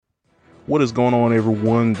What is going on,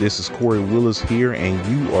 everyone? This is Corey Willis here, and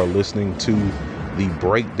you are listening to the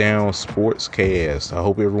Breakdown Sportscast. I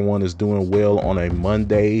hope everyone is doing well on a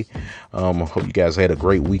Monday. I hope you guys had a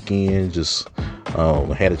great weekend. Just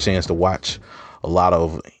had a chance to watch a lot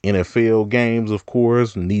of NFL games, of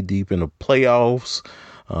course, knee deep in the playoffs.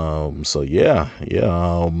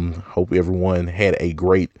 Hope everyone had a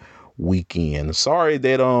great weekend. Sorry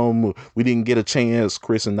that we didn't get a chance,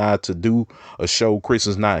 Chris and I, to do a show. Chris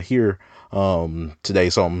is not here today,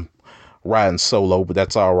 so I'm riding solo, but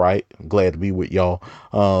that's all right. I'm glad to be with y'all.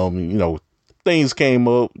 Things came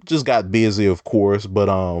up, just got busy, of course, but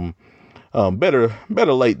better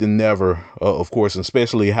late than never, of course,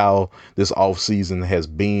 especially how this off season has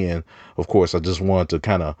been. Of course, I just wanted to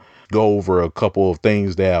kind of go over a couple of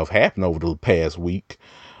things that have happened over the past week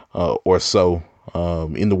or so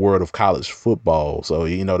in the world of college football. So,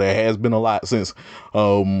 there has been a lot since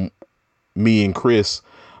me and Chris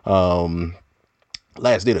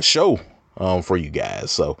last did a show for you guys.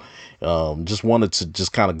 So just wanted to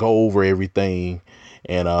just kind of go over everything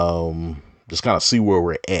and just kind of see where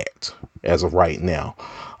we're at as of right now.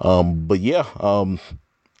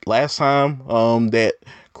 Last time that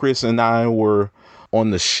Chris and I were on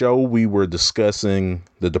the show, we were discussing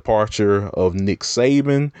the departure of Nick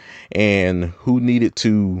Saban and who needed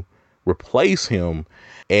to replace him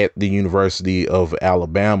at the University of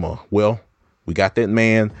Alabama. Well, we got that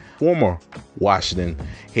man. Former Washington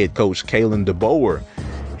head coach DeBoer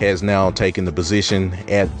has now taken the position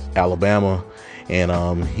at Alabama,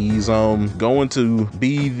 and he's going to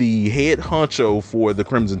be the head honcho for the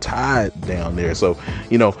Crimson Tide down there. So,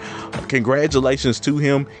 congratulations to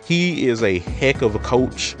him. He is a heck of a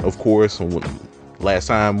coach, of course. Last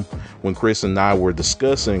time when Chris and I were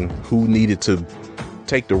discussing who needed to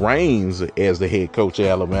take the reins as the head coach at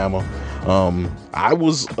Alabama, I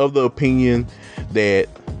was of the opinion that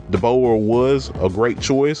DeBoer was a great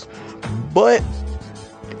choice, but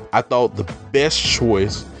I thought the best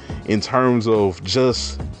choice in terms of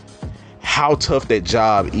just how tough that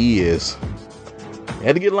job is,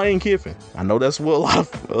 had to get Lane Kiffin. I know that's what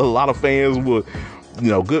a lot of fans would,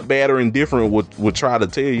 good, bad, or indifferent would try to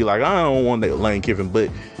tell you, like, I don't want that Lane Kiffin. But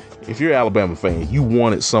if you're an Alabama fan, you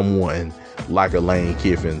wanted someone like a Lane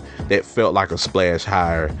Kiffin that felt like a splash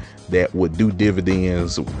hire that would do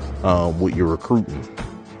dividends with your recruiting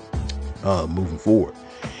moving forward.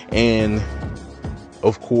 And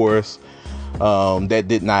of course, that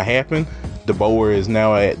did not happen. DeBoer is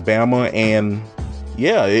now at Bama, and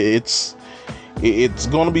it's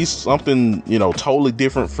going to be something totally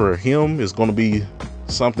different for him. It's going to be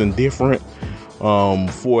something different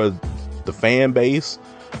for the fan base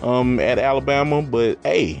at Alabama. But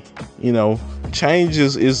hey, change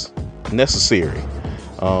is necessary.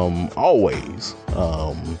 Always.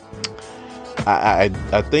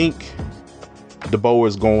 I think DeBoer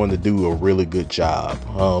is going to do a really good job.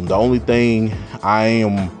 The only thing I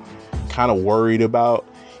am kind of worried about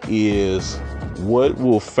is what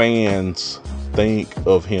will fans think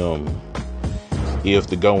of him if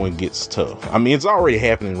the going gets tough. I mean, it's already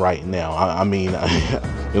happening right now. I mean, in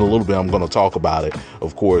a little bit, I'm going to talk about it,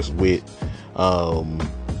 of course, with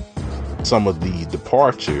some of the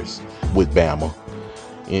departures with Bama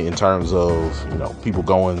in terms of, people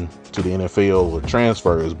going to the NFL or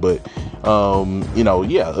transfers. But,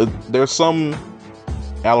 there's some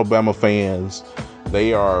Alabama fans,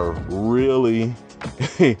 they are really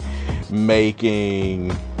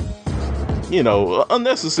making,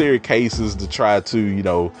 unnecessary cases to try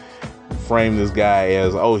to, frame this guy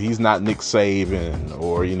as, oh, he's not Nick Saban,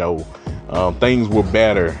 or, things were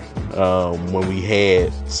better when we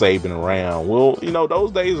had Saban around. Well,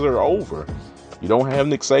 those days are over. You don't have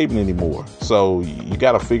Nick Saban anymore. So you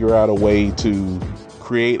got to figure out a way to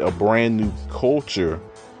create a brand new culture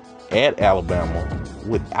at Alabama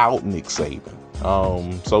without Nick Saban.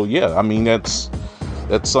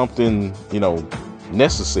 That's something,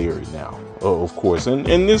 necessary now, of course. And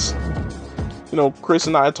this, Chris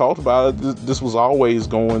and I talked about it. This was always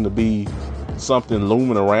going to be something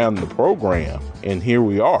looming around the program. And here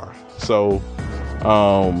we are. So,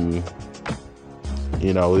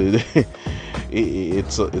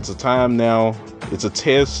 it's a time now. It's a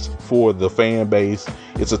test for the fan base.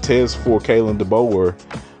 It's a test for DeBoer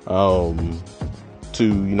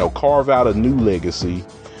to carve out a new legacy,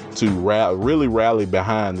 to really rally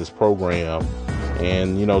behind this program,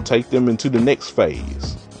 and take them into the next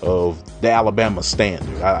phase of the Alabama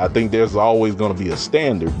standard. I think there's always going to be a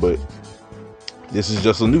standard, but this is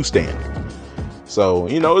just a new standard. So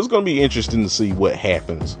it's going to be interesting to see what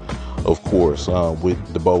happens, of course, with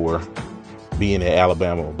DeBoer being at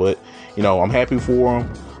Alabama. But I'm happy for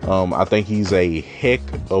him. I think he's a heck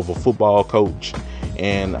of a football coach,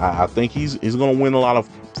 and I think he's going to win a lot of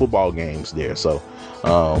football games there. So,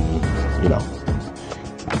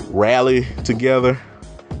 rally together,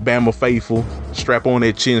 Bama faithful, strap on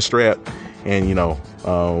that chin strap, and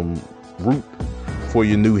root for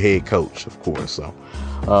your new head coach, of course. So,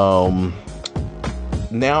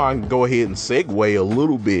 now I can go ahead and segue a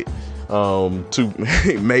little bit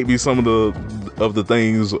to maybe some of the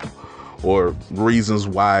things or reasons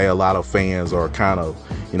why a lot of fans are kind of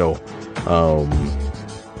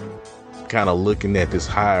looking at this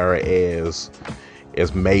hire as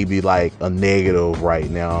maybe like a negative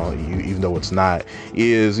right now, even though it's not,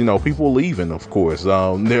 is people leaving, of course.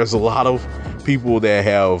 There's a lot of people that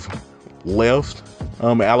have left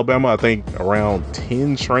Alabama. I think around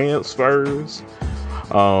 10 transfers,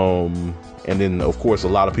 and then of course a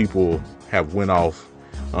lot of people have went off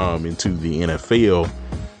into the NFL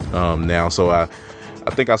now. So I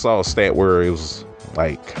think I saw a stat where it was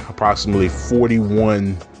like approximately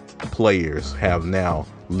 41 players have now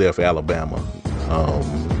left Alabama.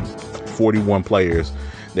 41 players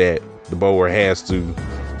that DeBoer has to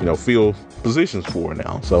fill positions for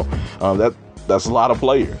now. So that's a lot of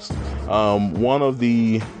players. One of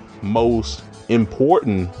the most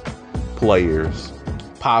important players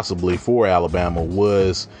possibly for Alabama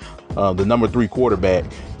was the number 3 quarterback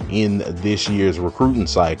in this year's recruiting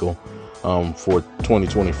cycle for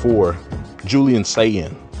 2024, Julian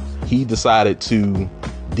Sayin. He decided to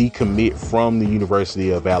decommit from the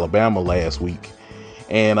University of Alabama last week,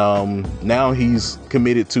 and now he's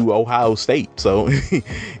committed to Ohio State. So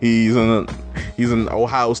he's an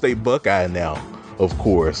Ohio State Buckeye now, of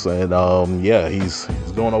course. And he's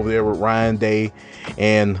going over there with Ryan Day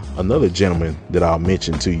and another gentleman that I'll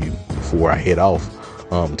mention to you before I head off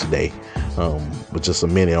today, but just a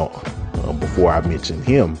minute before I mention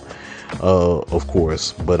him, of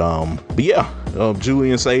course. But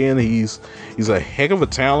Julian Sayin, he's a heck of a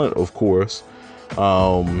talent, of course.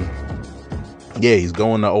 He's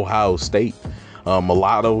going to Ohio State. A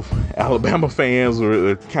lot of Alabama fans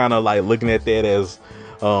are kind of like looking at that as,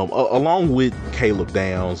 along with Caleb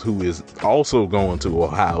Downs, who is also going to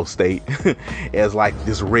Ohio State, as like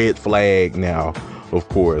this red flag now, of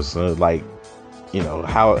course. How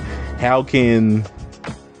can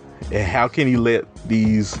he let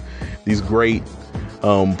these great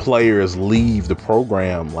players leave the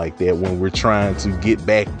program like that when we're trying to get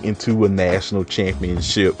back into a national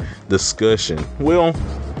championship discussion? Well,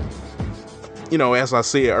 as I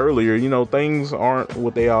said earlier, things aren't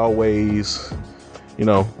what they always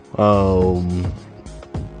seem.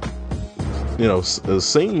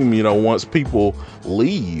 Once people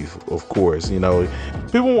leave, of course.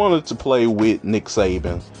 People wanted to play with Nick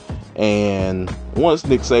Saban, and once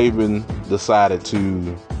Nick Saban decided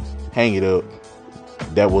to hang it up,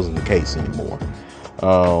 that wasn't the case anymore.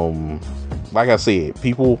 Like I said,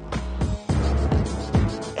 people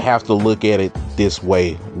have to look at it this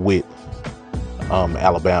way with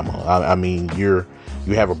Alabama. I mean, you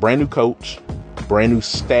have a brand new coach, brand new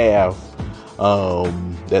staff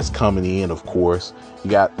that's coming in, of course.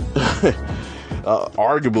 You got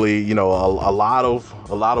arguably, a lot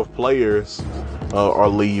of players are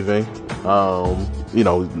leaving.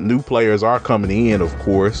 New players are coming in, of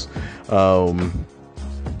course.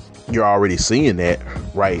 You're already seeing that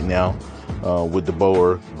right now with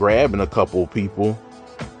DeBoer grabbing a couple of people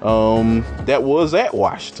that was at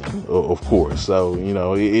Washington, of course. So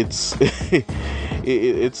it's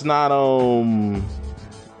it's not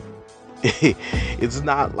it's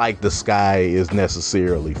not like the sky is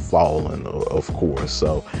necessarily falling, of course.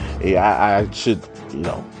 So I should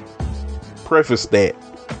preface that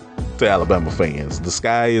to Alabama fans. The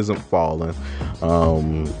sky isn't falling.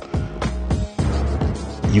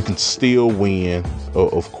 You can still win,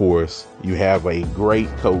 of course. You have a great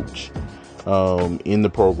coach in the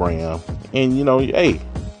program, and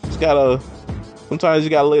sometimes you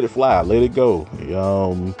gotta let it fly, let it go.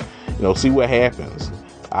 See what happens.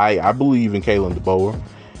 I believe in Kalen DeBoer,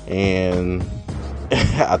 and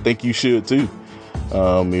I think you should too,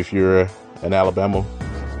 if you're an Alabama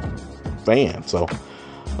fan. So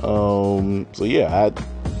I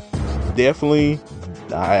definitely,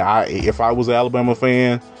 if I was an Alabama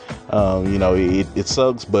fan, it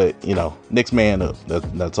sucks, but next man up.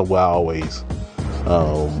 That's what I always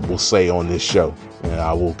will say on this show, and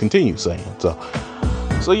I will continue saying. So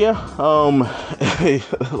yeah,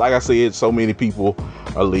 like I said, so many people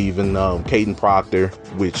are leaving. Caden Proctor,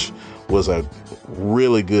 which was a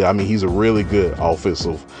really good, he's a really good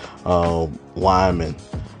offensive lineman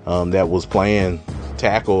that was playing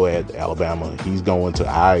tackle at Alabama. He's going to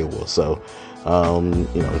Iowa. So,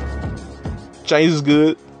 change is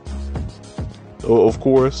good. of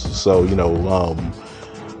course. So,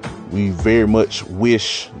 we very much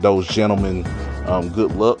wish those gentlemen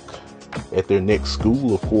good luck at their next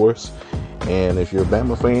school, of course. And if you're a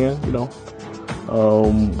Bama fan,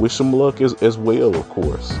 wish them luck as well, of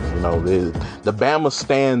course. The Bama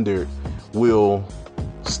standard will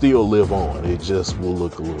still live on. It just will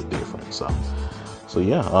look a little different. So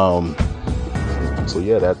yeah.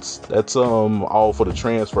 That's all for the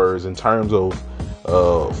transfers. In terms of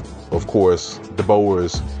course,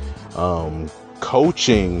 DeBoer's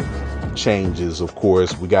coaching changes. Of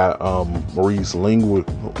course, we got Maurice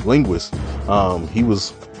Linguist. He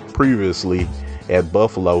was previously at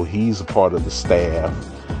Buffalo. He's a part of the staff,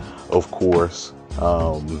 of course.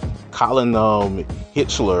 Colin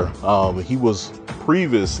Hitchler, he was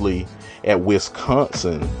previously at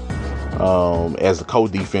Wisconsin as the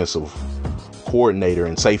co-defensive coordinator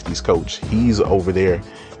and safeties coach. He's over there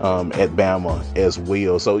at Bama as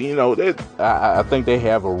well. So, I think they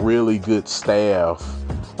have a really good staff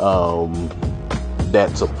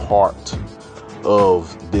that's a part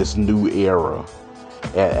of this new era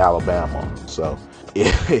at Alabama. So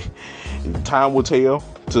time will tell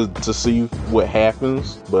to see what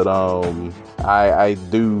happens, but I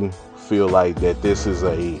do feel like that this is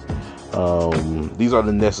these are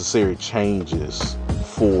the necessary changes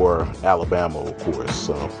for Alabama, of course.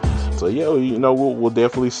 So yeah, we'll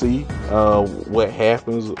definitely see what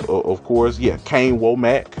happens. Of course, yeah, Kane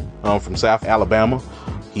Womack from South Alabama,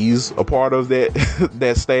 he's a part of that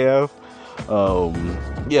that staff.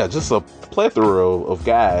 Yeah, just a plethora of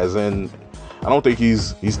guys, and I don't think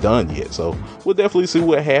he's done yet. So we'll definitely see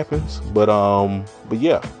what happens. But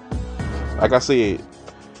yeah, like I said,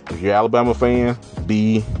 if you're an Alabama fan,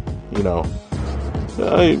 be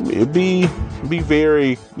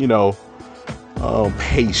very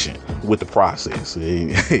patient with the process.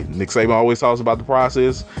 Nick Saban always talks about the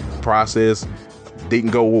process. The process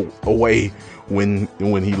didn't go away when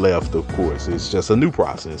he left. Of course, it's just a new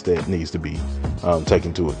process that needs to be taken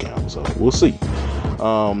into account. So we'll see.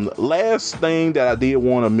 Last thing that I did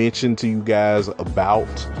want to mention to you guys about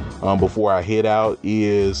before I head out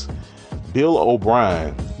is Bill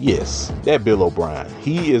O'Brien. Yes, that Bill O'Brien.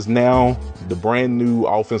 He is now the brand new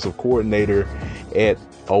offensive coordinator at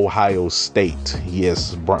Ohio State.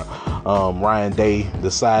 Yes, Ryan Day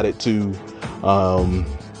decided to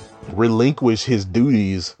relinquish his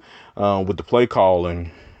duties with the play calling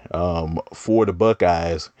for the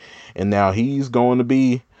Buckeyes, and now he's going to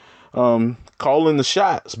be calling the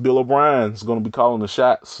shots. Bill O'Brien's going to be calling the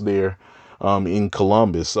shots there in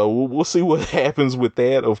Columbus. So we'll see what happens with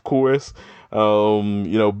that. Of course,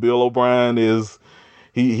 Bill O'Brien is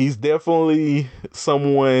he's definitely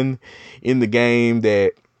someone in the game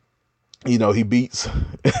that he beats.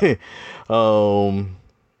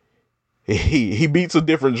 He beats a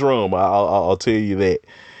different drum. I'll tell you that.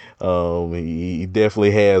 He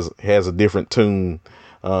definitely has a different tune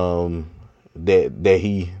that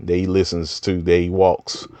he listens to, that he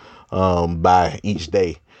walks by each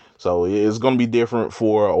day. So it's going to be different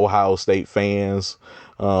for Ohio State fans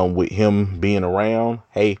with him being around.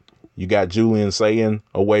 Hey, you got Julian Sayin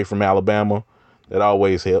away from Alabama. That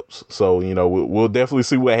always helps. So, we'll definitely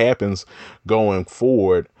see what happens going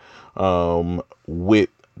forward with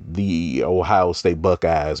the Ohio State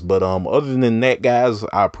Buckeyes. But other than that, guys,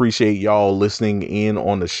 I appreciate y'all listening in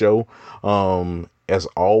on the show. As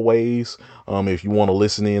always, if you want to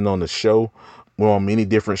listen in on the show, we're on many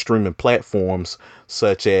different streaming platforms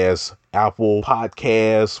such as Apple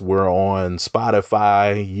Podcasts. We're on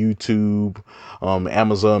Spotify, YouTube,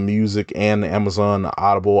 Amazon Music, and Amazon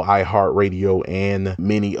Audible, iHeartRadio, and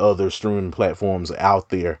many other streaming platforms out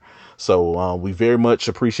there. So we very much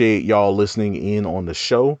appreciate y'all listening in on the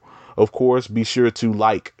show. Of course, be sure to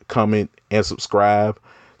like, comment, and subscribe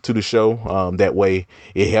to the show. That way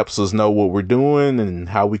it helps us know what we're doing and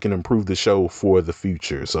how we can improve the show for the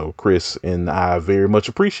future. So Chris and I very much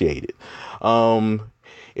appreciate it.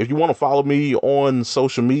 If you want to follow me on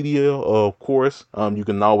social media, of course, you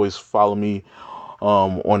can always follow me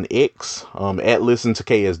on X at Listen to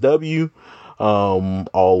KSW,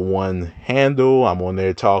 all one handle. I'm on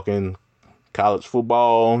there talking college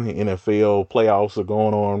football. NFL playoffs are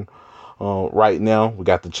going on right now. We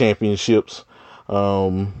got the championships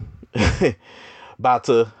about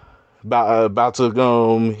to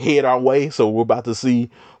head our way. So we're about to see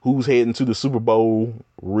who's heading to the Super Bowl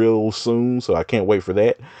real soon. So I can't wait for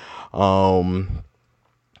that.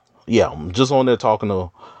 Yeah, I'm just on there talking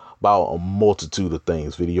about a multitude of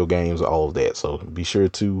things, video games, all of that. So be sure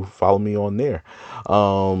to follow me on there.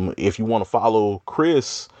 If you want to follow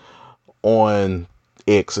Chris on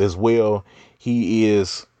X as well, he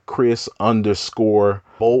is Chris_Bolton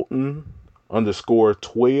underscore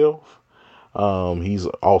 12. He's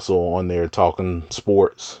also on there talking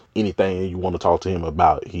sports. Anything you want to talk to him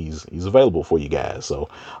about, he's available for you guys. So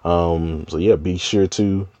yeah, be sure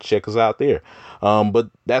to check us out there. But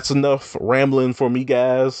that's enough rambling for me,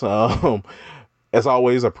 guys. As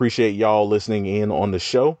always, I appreciate y'all listening in on the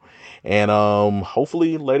show. And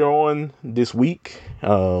hopefully later on this week,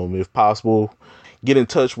 if possible, get in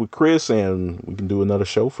touch with Chris and we can do another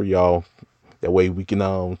show for y'all. That way we can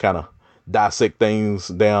kind of dissect things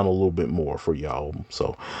down a little bit more for y'all.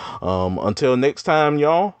 So until next time,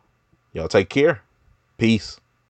 y'all take care. Peace.